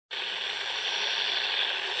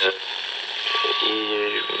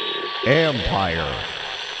Empire.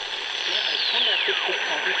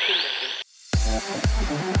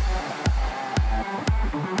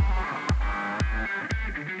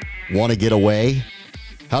 Want to get away?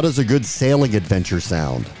 How does a good sailing adventure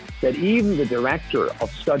sound? That even the director of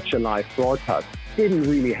such a live broadcast didn't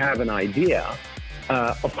really have an idea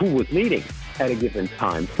of who was leading at a given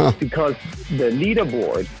time, because the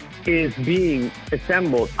leaderboard is being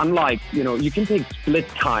assembled. Unlike, you can take split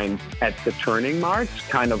times at the turning marks,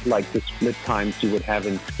 kind of like the split times you would have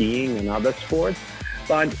in skiing and other sports.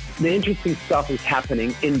 But the interesting stuff is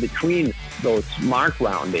happening in between those mark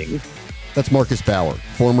roundings. That's Marcus Bauer,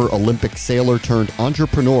 former Olympic sailor turned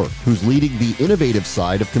entrepreneur who's leading the innovative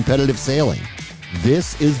side of competitive sailing.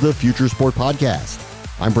 This is the Future Sport Podcast.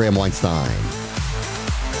 I'm Bram Weinstein.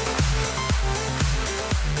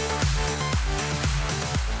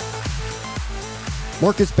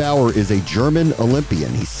 Marcus Bauer is a German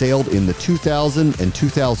Olympian. He sailed in the 2000 and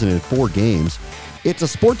 2004 games. It's a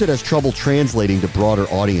sport that has trouble translating to broader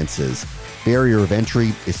audiences. Barrier of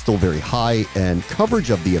entry is still very high, and coverage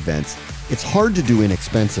of the events, it's hard to do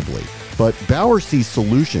inexpensively. But Bauer sees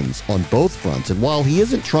solutions on both fronts, and while he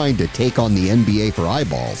isn't trying to take on the NBA for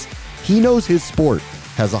eyeballs, he knows his sport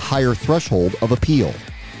has a higher threshold of appeal.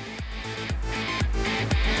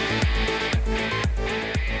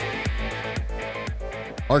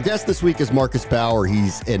 Our guest this week is Marcus Bauer.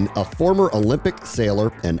 He's a former Olympic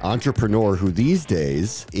sailor and entrepreneur who these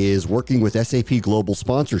days is working with SAP Global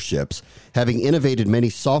Sponsorships, having innovated many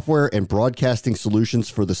software and broadcasting solutions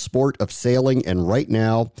for the sport of sailing. And right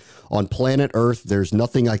now on planet Earth, there's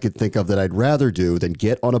nothing I could think of that I'd rather do than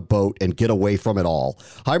get on a boat and get away from it all.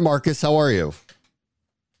 Hi, Marcus. How are you?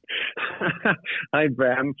 Hi,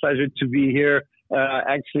 Bram. Pleasure to be here.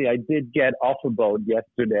 Actually, I did get off a boat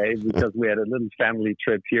yesterday because we had a little family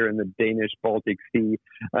trip here in the Danish Baltic Sea.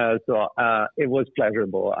 So it was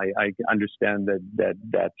pleasurable. I understand that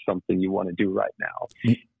that's something you want to do right now.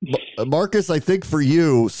 Marcus, I think for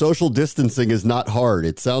you, social distancing is not hard.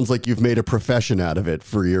 It sounds like you've made a profession out of it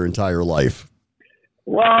for your entire life.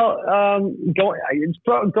 Well,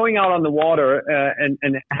 going out on the water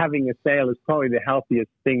and having a sail is probably the healthiest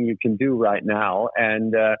thing you can do right now.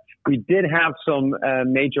 And we did have some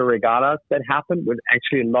major regattas that happened with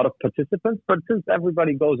actually a lot of participants. But since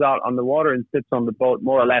everybody goes out on the water and sits on the boat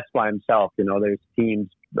more or less by himself, there's teams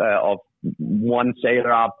of one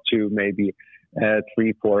sailor up to maybe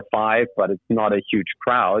 3, 4, 5, but it's not a huge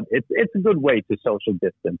crowd. It's a good way to social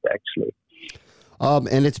distance, actually.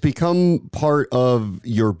 And it's become part of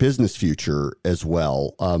your business future as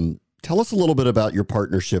well. Tell us a little bit about your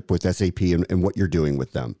partnership with SAP and what you're doing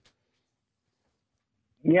with them.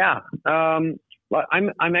 Yeah. Well,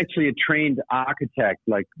 I'm actually a trained architect,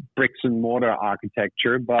 like bricks and mortar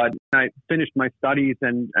architecture, but I finished my studies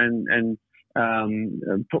and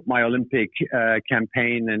put my Olympic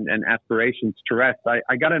campaign and aspirations to rest.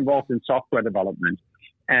 I got involved in software development,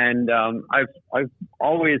 and I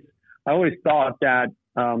always thought that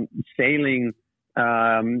sailing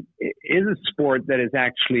is a sport that is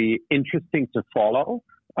actually interesting to follow.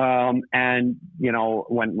 And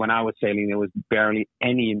when I was sailing, there was barely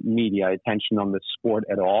any media attention on the sport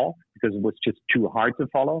at all because it was just too hard to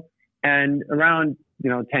follow. And around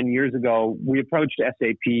 10 years ago, we approached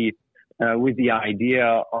SAP with the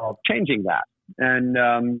idea of changing that. And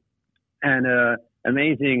an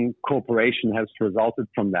amazing cooperation has resulted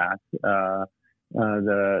from that.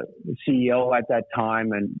 The CEO at that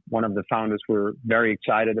time and one of the founders were very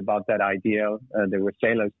excited about that idea. They were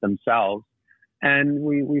sailors themselves. And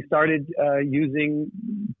we started using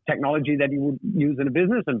technology that you would use in a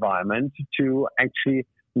business environment to actually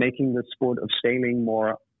making the sport of sailing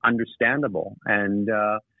more understandable. And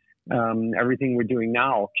everything we're doing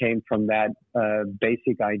now came from that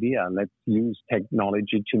basic idea. Let's use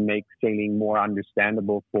technology to make sailing more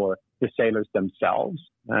understandable for the sailors themselves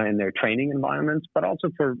in their training environments, but also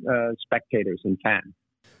for spectators and fans.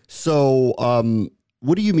 So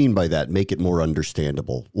what do you mean by that? Make it more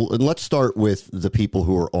understandable? Well, and let's start with the people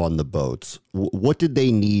who are on the boats. What did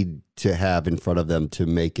they need to have in front of them to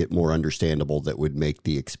make it more understandable that would make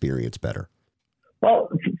the experience better? Well,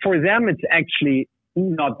 for them, it's actually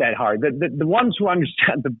not that hard. The ones who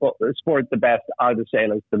understand the sport the best are the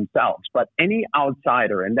sailors themselves. But any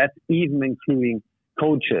outsider, and that's even including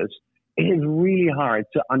coaches, it is really hard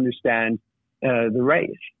to understand the race.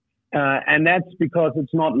 And that's because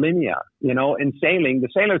it's not linear. In sailing, the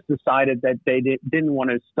sailors decided that they didn't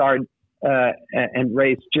want to start and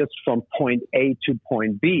race just from point A to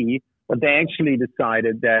point B, but they actually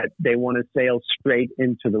decided that they want to sail straight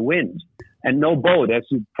into the wind. And no boat, as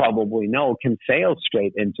you probably know, can sail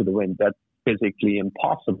straight into the wind. That's physically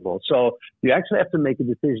impossible. So you actually have to make a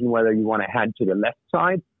decision whether you want to head to the left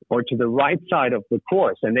side or to the right side of the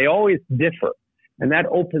course. And they always differ. And that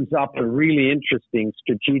opens up a really interesting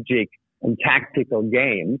strategic and tactical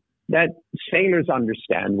game that sailors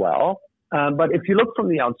understand well. But if you look from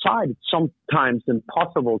the outside, it's sometimes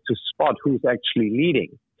impossible to spot who's actually leading.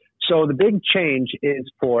 So the big change is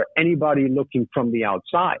for anybody looking from the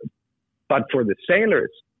outside. But for the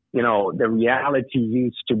sailors, you know, the reality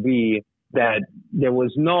used to be that there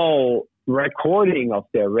was no recording of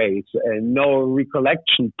their race and no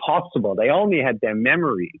recollection possible. They only had their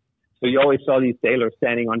memories. So you always saw these sailors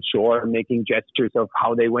standing on shore making gestures of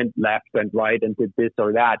how they went left and right and did this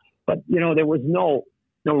or that. But, you know, there was no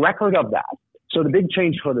record of that. So the big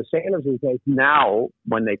change for the sailors is that now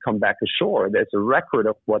when they come back ashore, there's a record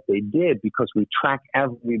of what they did because we track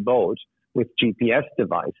every boat with GPS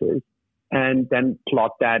devices and then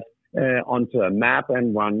plot that onto a map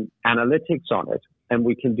and run analytics on it. And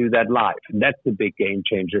we can do that live. And that's the big game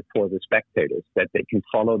changer for the spectators, that they can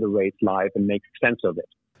follow the race live and make sense of it.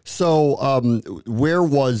 So where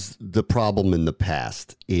was the problem in the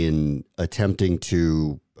past in attempting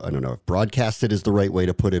to, I don't know if broadcast it is the right way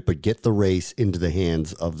to put it, but get the race into the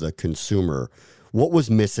hands of the consumer? What was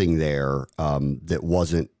missing there that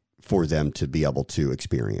wasn't for them to be able to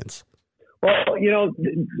experience? Well, you know,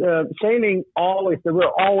 sailing there were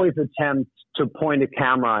always attempts to point a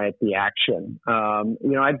camera at the action.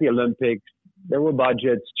 You know, at the Olympics, there were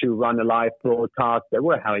budgets to run a live broadcast. There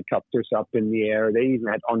were helicopters up in the air. They even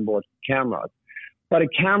had onboard cameras. But a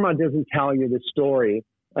camera doesn't tell you the story.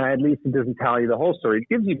 At least it doesn't tell you the whole story.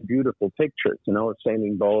 It gives you beautiful pictures, you know,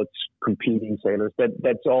 sailing boats, competing sailors.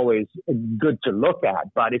 That's always good to look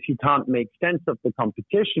at. But if you can't make sense of the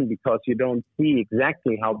competition because you don't see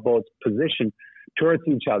exactly how boats position towards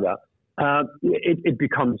each other, it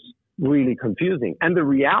becomes really confusing. And the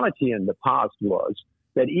reality in the past was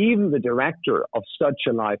that even the director of such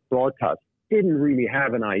a live broadcast didn't really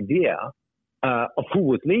have an idea of who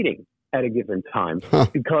was leading at a given time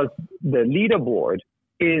because the leaderboard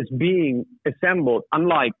is being assembled.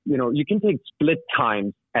 Unlike, you know, you can take split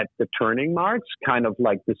times at the turning marks, kind of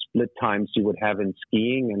like the split times you would have in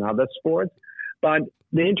skiing and other sports. But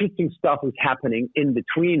the interesting stuff is happening in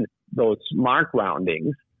between those mark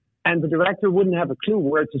roundings. And the director wouldn't have a clue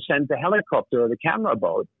where to send the helicopter or the camera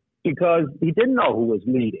boat because he didn't know who was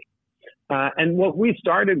leading. And what we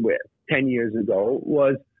started with 10 years ago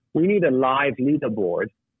was we need a live leaderboard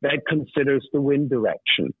that considers the wind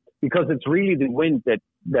direction, because it's really the wind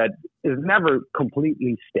that is never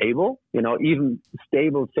completely stable. You know, even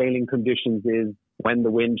stable sailing conditions is when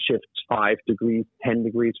the wind shifts 5 degrees, 10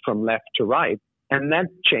 degrees from left to right. And that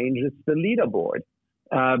changes the leaderboard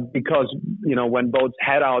because, you know, when boats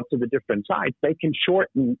head out to the different sides, they can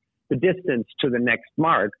shorten the distance to the next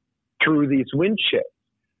mark through these wind shifts.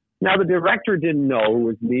 Now, the director didn't know who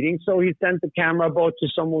was leading, so he sent the camera boat to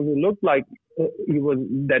someone who looked like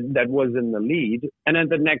that was in the lead. And at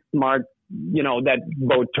the next mark, you know, that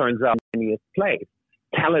boat turns out in its place.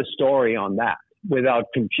 Tell a story on that without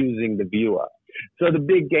confusing the viewer. So the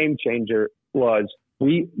big game changer was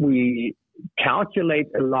we calculate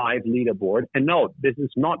a live leaderboard. And no, this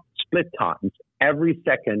is not split times. Every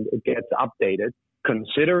second it gets updated,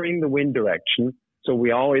 considering the wind direction. So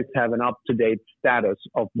we always have an up-to-date status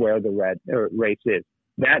of where the race is.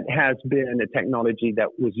 That has been a technology that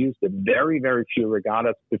was used at very, very few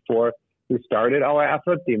regattas before we started our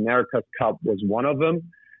effort. The America's Cup was one of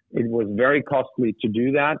them. It was very costly to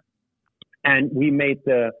do that. And we made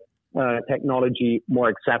the technology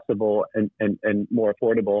more accessible and more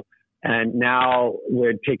affordable. And now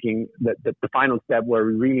we're taking the final step where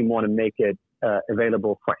we really want to make it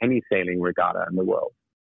available for any sailing regatta in the world.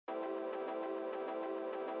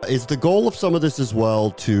 Is the goal of some of this as well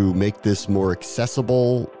to make this more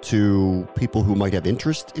accessible to people who might have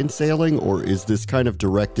interest in sailing, or is this kind of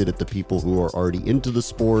directed at the people who are already into the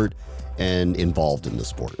sport and involved in the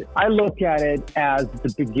sport? I look at it as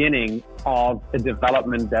the beginning of a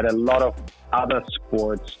development that a lot of other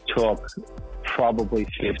sports took probably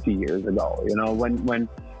 50 years ago. You know,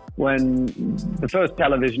 when the first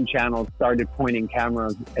television channels started pointing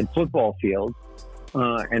cameras at football fields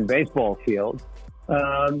and baseball fields,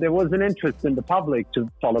 there was an interest in the public to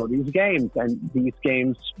follow these games, and these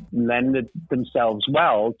games lended themselves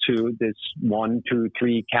well to this 1, 2,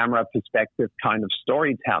 3 camera perspective kind of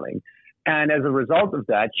storytelling. And as a result of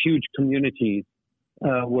that, huge communities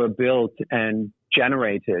were built and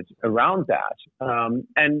generated around that.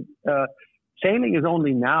 And sailing is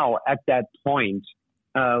only now at that point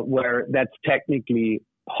where that's technically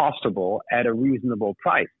possible at a reasonable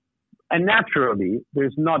price. And naturally,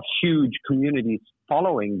 there's not huge communities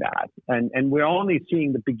following that. And we're only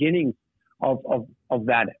seeing the beginnings of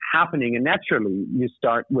that happening. And naturally, you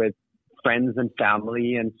start with friends and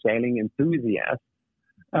family and sailing enthusiasts.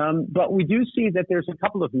 But we do see that there's a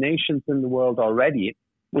couple of nations in the world already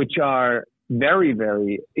which are very,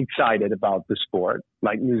 very excited about the sport.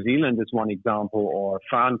 Like New Zealand is one example, or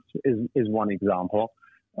France is one example.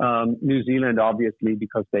 New Zealand, obviously,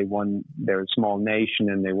 because they're a small nation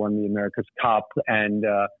and they won the America's Cup. And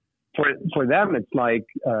for them, it's like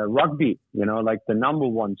rugby, like the number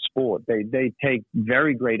one sport. They take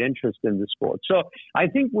very great interest in the sport. So I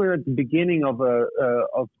think we're at the beginning of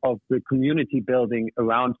the community building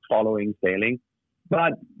around following sailing.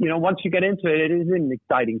 But once you get into it, it is an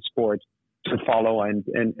exciting sport to follow and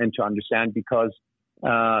to understand, because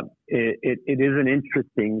it is an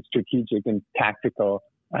interesting strategic and tactical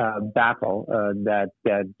battle that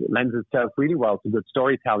lends itself really well to good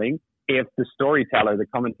storytelling, if the storyteller, the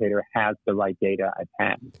commentator, has the right data at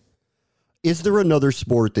hand. Is there another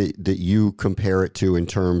sport that you compare it to in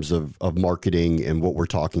terms of marketing and what we're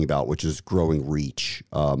talking about, which is growing reach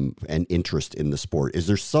and interest in the sport? Is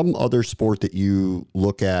there some other sport that you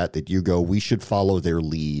look at that you go, we should follow their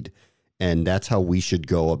lead, and that's how we should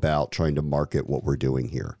go about trying to market what we're doing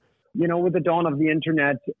here? With the dawn of the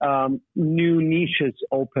internet, new niches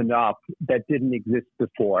opened up that didn't exist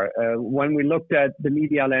before. When we looked at the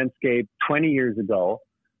media landscape 20 years ago,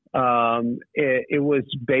 it was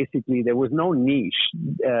basically, there was no niche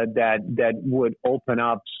that would open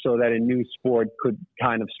up so that a new sport could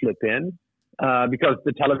kind of slip in, because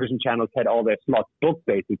the television channels had all their slots booked.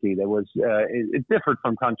 Basically, there was it differed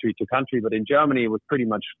from country to country, but in Germany it was pretty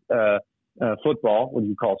much football, what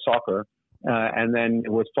you call soccer. And then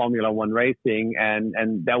it was Formula One racing, and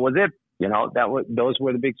that was it. Those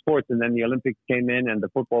were the big sports. And then the Olympics came in and the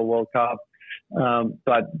Football World Cup.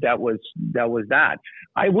 But that was that.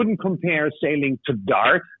 I wouldn't compare sailing to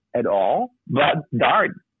dart at all, but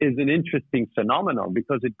dart is an interesting phenomenon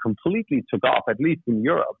because it completely took off, at least in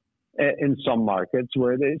Europe, in some markets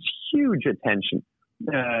where there's huge attention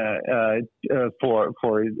for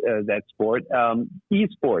that sport.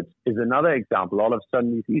 Esports is another example. All of a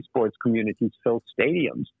sudden, these esports communities fill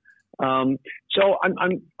stadiums. So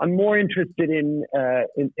I'm more interested in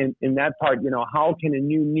that part. How can a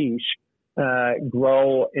new niche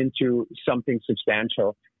grow into something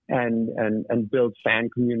substantial and build fan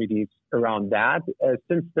communities around that?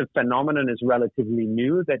 Since the phenomenon is relatively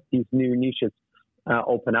new, that these new niches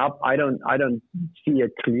open up, I don't see a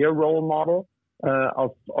clear role model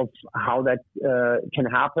of how that can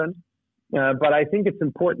happen. But I think it's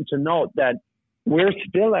important to note that we're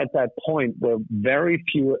still at that point where very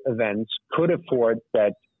few events could afford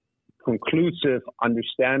that conclusive,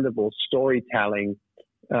 understandable storytelling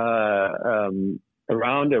around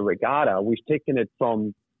a regatta. We've taken it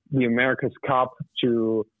from the America's Cup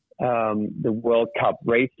to the World Cup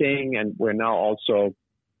racing, and we're now also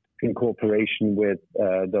in cooperation with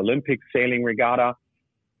the Olympic sailing regatta.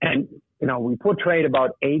 And we portrayed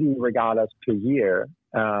about 80 regattas per year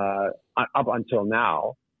up until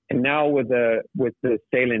now. And now with the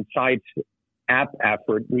Sail Insight app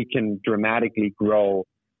effort, we can dramatically grow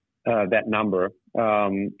that number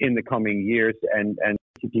in the coming years and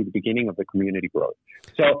basically the beginning of the community growth.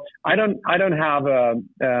 So I don't have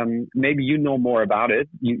maybe you know more about it.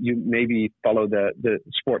 You maybe follow the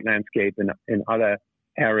sport landscape in other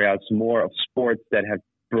areas, more of sports that have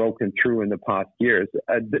broken through in the past years.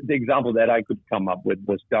 The example that I could come up with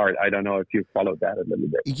was dart. I don't know if you followed that a little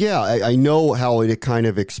bit. Yeah, I know how it kind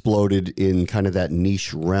of exploded in kind of that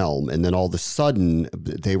niche realm. And then all of a sudden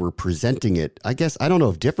they were presenting it, I guess, I don't know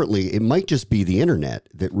if differently, it might just be the internet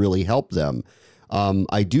that really helped them.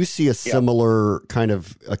 I do see a similar kind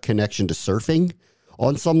of a connection to surfing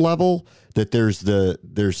on some level, that there's the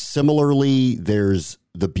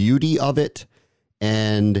beauty of it,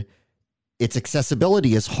 and its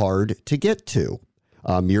accessibility is hard to get to.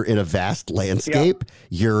 You're in a vast landscape. Yeah.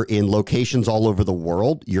 You're in locations all over the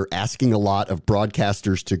world. You're asking a lot of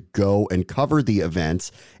broadcasters to go and cover the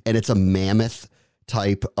events, and it's a mammoth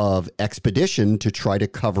type of expedition to try to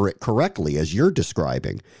cover it correctly, as you're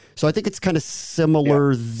describing. So I think it's kind of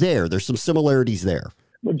similar there. There's some similarities there.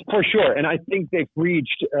 For sure. And I think they've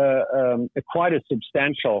reached quite a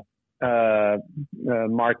substantial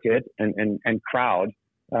market and crowd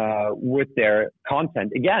with their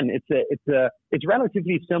content. Again, it's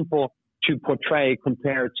relatively simple to portray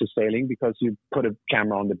compared to sailing, because you put a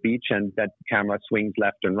camera on the beach and that camera swings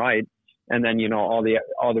left and right, and then all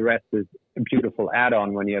the rest is a beautiful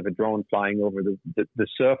add-on when you have a drone flying over the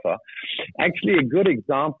surfer. Actually, a good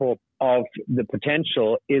example of the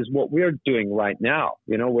potential is what we're doing right now.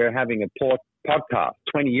 We're having a podcast.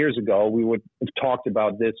 20 years ago, we would have talked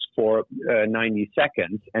about this for 90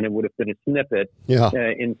 seconds, and it would have been a snippet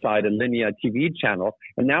inside a linear TV channel.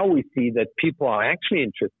 And now we see that people are actually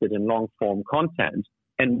interested in long-form content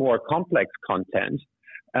and more complex content,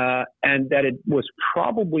 and that it was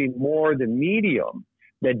probably more the medium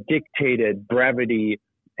that dictated brevity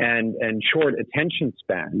and short attention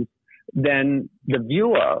spans than the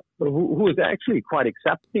viewer, who is actually quite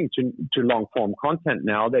accepting to long-form content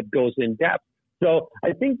now that goes in depth. So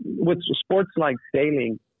I think with sports like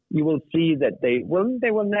sailing, you will see that they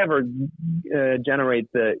will never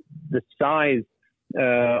generate the size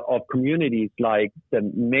of communities like the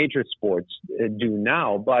major sports do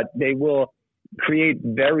now, but they will create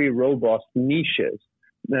very robust niches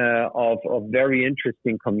of very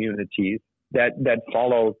interesting communities that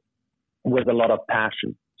follow with a lot of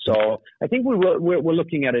passion. So I think we're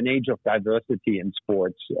looking at an age of diversity in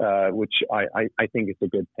sports, which I think is a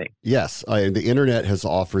good thing. Yes, the internet has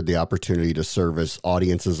offered the opportunity to service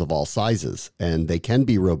audiences of all sizes, and they can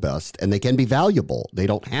be robust and they can be valuable. They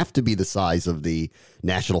don't have to be the size of the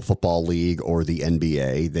National Football League or the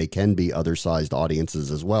NBA. They can be other sized audiences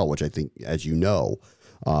as well, which I think, as you know,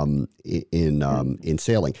 in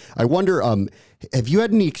sailing. I wonder, have you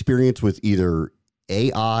had any experience with either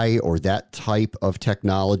AI or that type of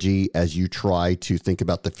technology as you try to think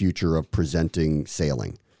about the future of presenting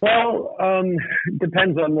sailing? Well,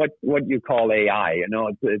 depends on what you call AI. You know,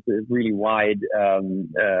 it's a really wide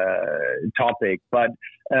topic, but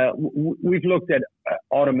we've looked at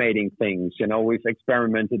automating things. You know, we've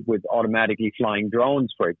experimented with automatically flying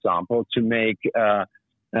drones, for example, to make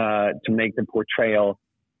the portrayal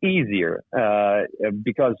easier,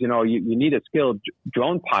 because, you know, you need a skilled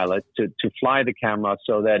drone pilot to fly the camera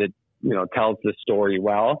so that it, you know, tells the story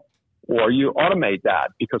well, or you automate that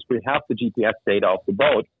because we have the GPS data of the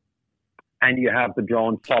boat and you have the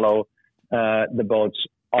drone follow the boats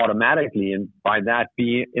automatically, and by that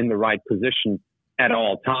be in the right position at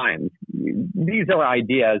all times. These are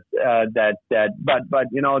ideas but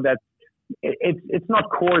you know, that it's not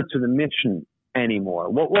core to the mission anymore.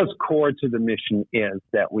 What was core to the mission is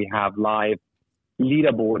that we have live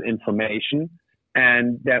leaderboard information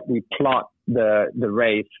and that we plot the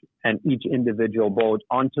race and each individual boat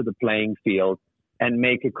onto the playing field and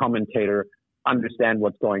make a commentator understand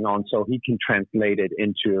what's going on so he can translate it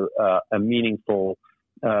into a meaningful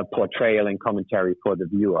portrayal and commentary for the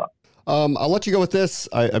viewer. I'll let you go with this.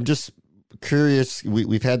 I'm just curious.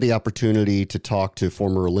 We've had the opportunity to talk to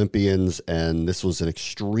former Olympians, and this was an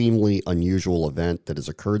extremely unusual event that has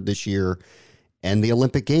occurred this year, and the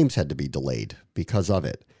Olympic Games had to be delayed because of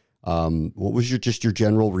it. What was your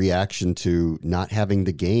general reaction to not having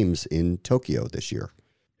the games in Tokyo this year?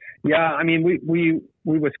 Yeah, I mean, we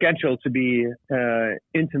were scheduled to be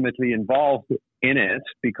intimately involved in it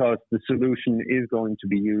because the solution is going to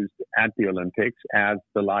be used at the Olympics as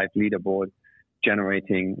the live leaderboard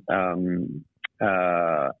generating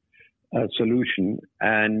a solution.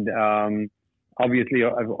 And obviously,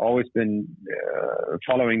 I've always been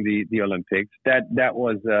following the Olympics. That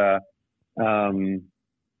was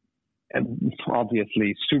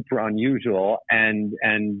obviously super unusual, and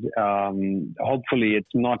hopefully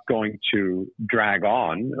it's not going to drag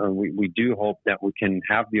on. We do hope that we can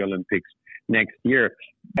have the Olympics next year.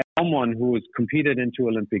 As someone who has competed into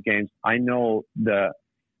Olympic Games, I know the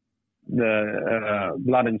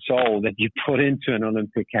blood and soul that you put into an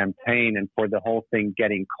Olympic campaign, and for the whole thing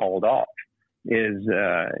getting called off is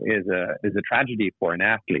a tragedy for an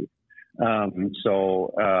athlete.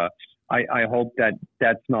 I hope that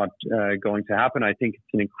that's not going to happen. I think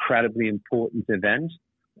it's an incredibly important event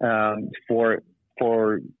for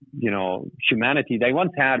humanity. They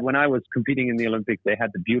once had, when I was competing in the Olympics, they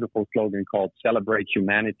had the beautiful slogan called "Celebrate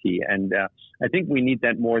Humanity," and I think we need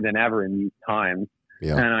that more than ever in these times.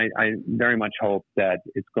 Yeah. And I very much hope that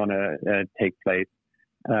it's going to take place.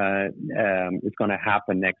 It's going to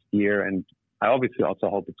happen next year, and I obviously also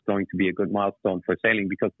hope it's going to be a good milestone for sailing,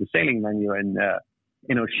 because the sailing venue in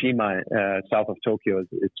Oshima, south of Tokyo,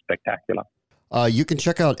 is spectacular. You can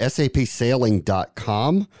check out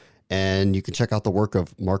sapsailing.com, and you can check out the work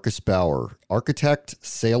of Marcus Bauer, architect,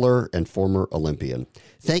 sailor, and former Olympian.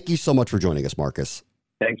 Thank you so much for joining us, Marcus.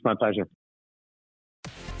 Thanks, my pleasure.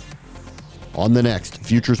 On the next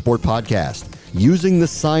Future Sport podcast, using the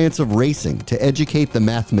science of racing to educate the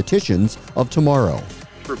mathematicians of tomorrow.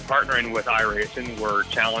 Through partnering with iRacing, we're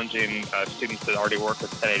challenging students that already work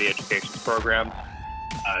with 1080 Education programs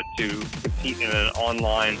to compete in an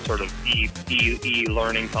online sort of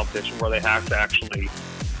e-learning competition where they have to actually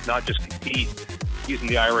not just compete using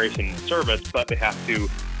the iRacing service, but they have to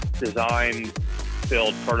design,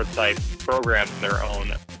 build, prototype programs of their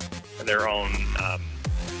own, and their own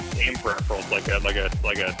game peripherals, like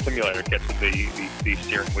a simulator kit with the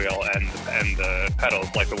steering wheel and the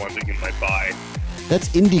pedals, like the ones that you might buy. That's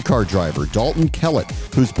IndyCar driver Dalton Kellett,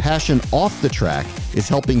 whose passion off the track is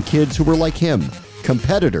helping kids who are like him,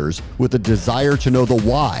 competitors with a desire to know the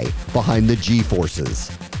why behind the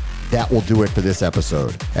G-forces. That will do it for this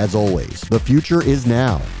episode. As always, the future is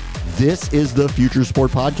now. This is the Future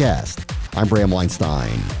Sport Podcast. I'm Bram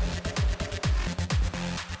Weinstein.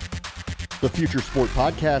 The Future Sport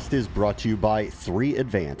Podcast is brought to you by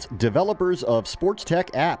 3Advance, developers of sports tech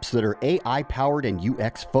apps that are AI-powered and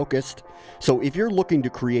UX-focused. So if you're looking to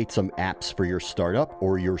create some apps for your startup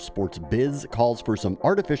or your sports biz calls for some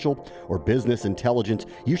artificial or business intelligence,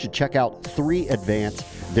 you should check out 3Advance.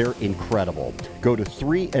 They're incredible. Go to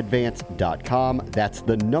 3advance.com. That's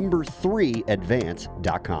the number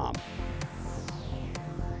 3advance.com.